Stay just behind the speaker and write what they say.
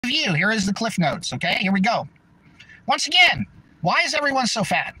review. Here is the Cliff Notes, okay? Here we go. Once again, why is everyone so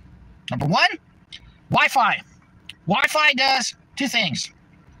fat? Number one, Wi-Fi. Wi-Fi does two things.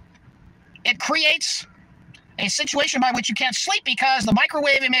 It creates a situation by which you can't sleep because the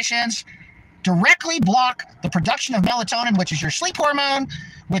microwave emissions directly block the production of melatonin, which is your sleep hormone,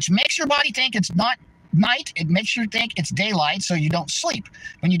 which makes your body think it's not night. It makes you think it's daylight, so you don't sleep.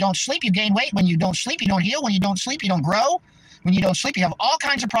 When you don't sleep, you gain weight. When you don't sleep, you don't heal. When you don't sleep, you don't grow. When you don't sleep, you have all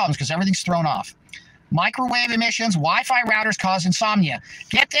kinds of problems because everything's thrown off. Microwave emissions, Wi-Fi routers cause insomnia.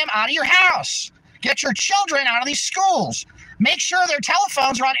 Get them out of your house. Get your children out of these schools. Make sure their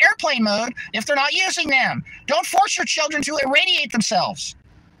telephones are on airplane mode if they're not using them. Don't force your children to irradiate themselves.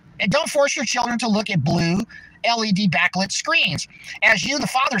 And don't force your children to look at blue LED backlit screens as you, the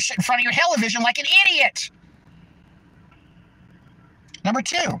father, sit in front of your television like an idiot. Number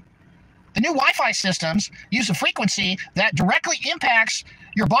two, the new Wi-Fi systems use a frequency that directly impacts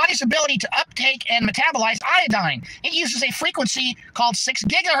your body's ability to uptake and metabolize iodine. It uses a frequency called 6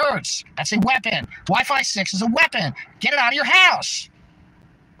 gigahertz. That's a weapon. Wi-Fi 6 is a weapon. Get it out of your house.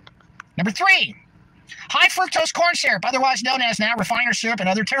 Number three, high fructose corn syrup, otherwise known as now refiner syrup and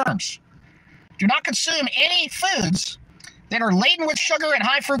other terms. Do not consume any foods that are laden with sugar and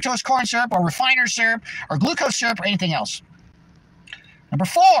high fructose corn syrup or refiner syrup or glucose syrup or anything else. Number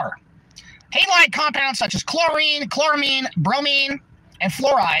four, halide compounds such as chlorine, chloramine, bromine, and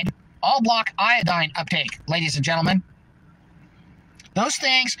fluoride all block iodine uptake, ladies and gentlemen. Those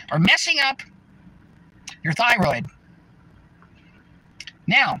things are messing up your thyroid.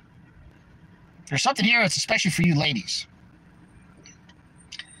 Now, there's something here that's especially for you ladies.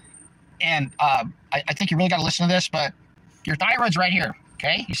 And I think you really got to listen to this, but your thyroid's right here,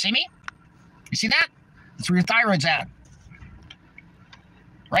 okay? You see me? You see that? That's where your thyroid's at.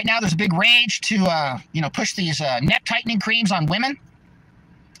 Right now, there's a big rage to, push these neck tightening creams on women.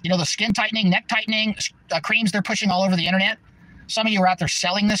 You know, the skin tightening, neck tightening creams they're pushing all over the internet. Some of you are out there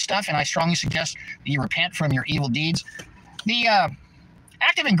selling this stuff, and I strongly suggest that you repent from your evil deeds. The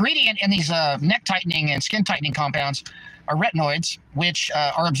active ingredient in these neck tightening and skin tightening compounds are retinoids, which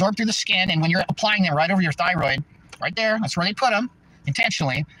are absorbed through the skin, and when you're applying them right over your thyroid, right there, that's where they put them,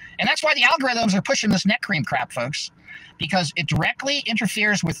 intentionally. And that's why the algorithms are pushing this neck cream crap, folks, because it directly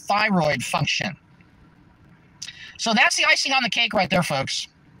interferes with thyroid function. So that's the icing on the cake right there, folks.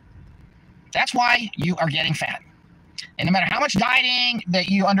 That's why you are getting fat. And no matter how much dieting that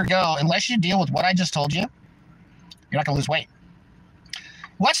you undergo, unless you deal with what I just told you, you're not going to lose weight.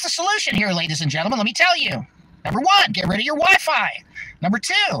 What's the solution here, ladies and gentlemen? Let me tell you. Number one, get rid of your Wi-Fi. Number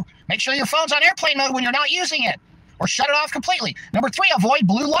two, make sure your phone's on airplane mode when you're not using it, or shut it off completely. Number three, avoid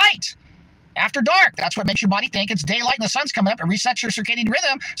blue light after dark. That's what makes your body think it's daylight and the sun's coming up and resets your circadian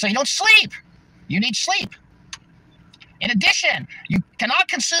rhythm so you don't sleep. You need sleep. In addition, you cannot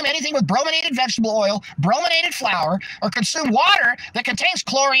consume anything with brominated vegetable oil, brominated flour, or consume water that contains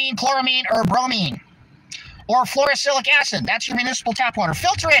chlorine, chloramine, or bromine, or fluorosilicic acid. That's your municipal tap water.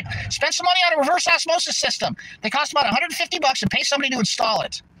 Filter it. Spend some money on a reverse osmosis system. They cost about $150 and pay somebody to install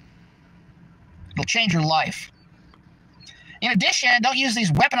it. It'll change your life. In addition, don't use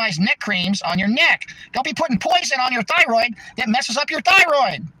these weaponized neck creams on your neck. Don't be putting poison on your thyroid that messes up your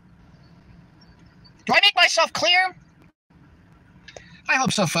thyroid. Do I make myself clear? I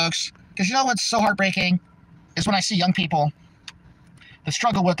hope so, folks, because you know what's so heartbreaking is when I see young people that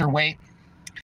struggle with their weight